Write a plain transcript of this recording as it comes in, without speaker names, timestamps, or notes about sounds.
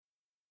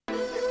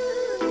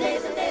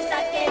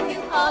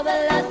all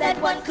the love that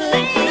one could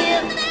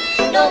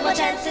give. No more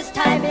chances,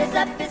 time is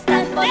up, it's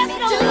time for me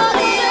to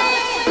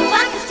live.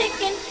 Clock is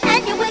ticking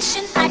and you're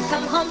wishing I'd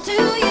come home to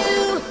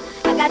you.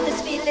 I got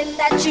this feeling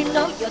that you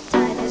know your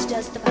time is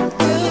just about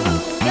through.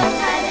 Your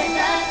time is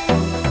up.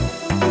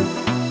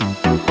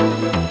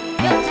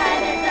 Your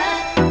time is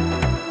up.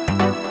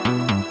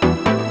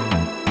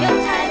 Your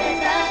time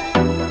is up.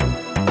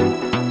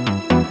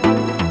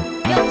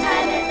 Your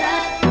time is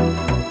up.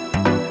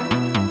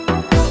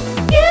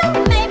 You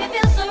made me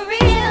feel so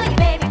real, you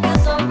made me feel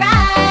so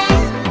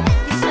right.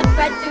 You slipped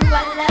right through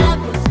our love,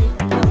 we'll sleep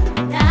alone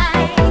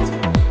tonight.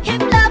 If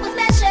love was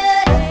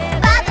measured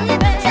by the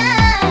living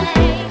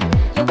time,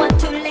 you weren't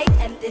too late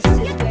and this is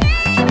where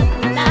I drew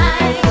the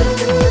line.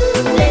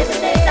 Days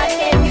and days I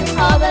gave you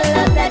all the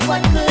love that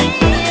one could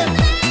give.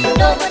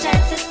 No more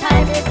chances,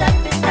 time is up,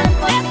 it's time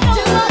for me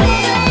to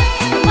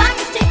live. Clock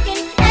is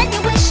ticking and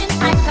you're wishing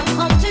I'd come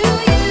home to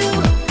you.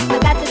 I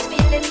got this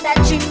feeling that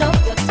you know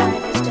your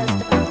time is just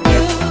about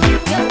you.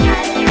 Your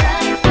time is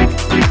up.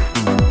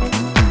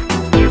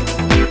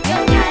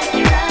 Your time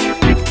is up.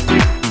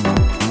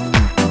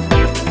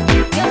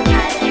 Your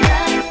time is up. Your time is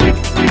up.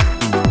 Your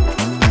time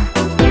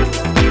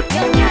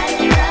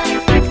is up.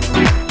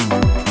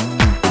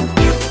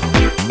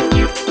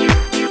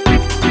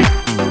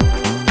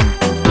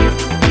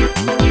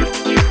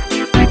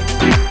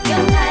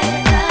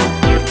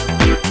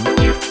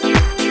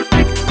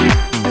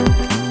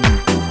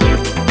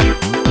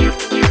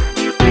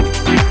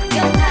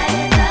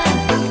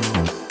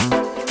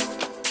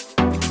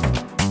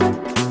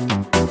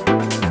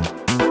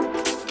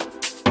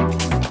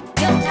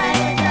 Your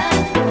time is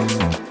up.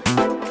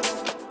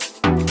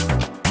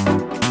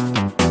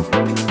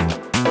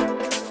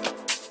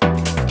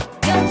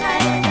 Your time is up. Your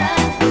time is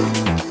up.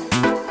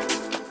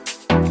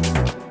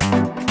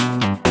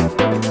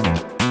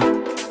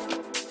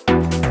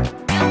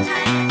 Your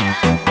time is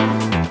up.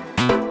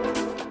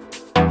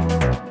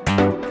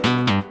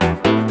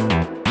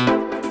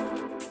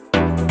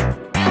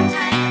 Your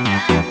time is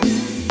up.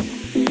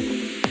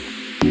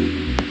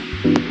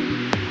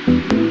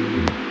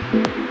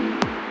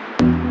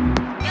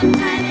 Your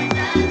time is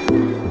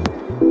up.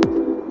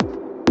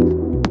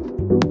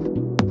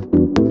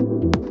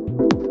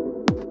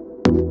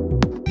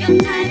 Your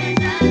time is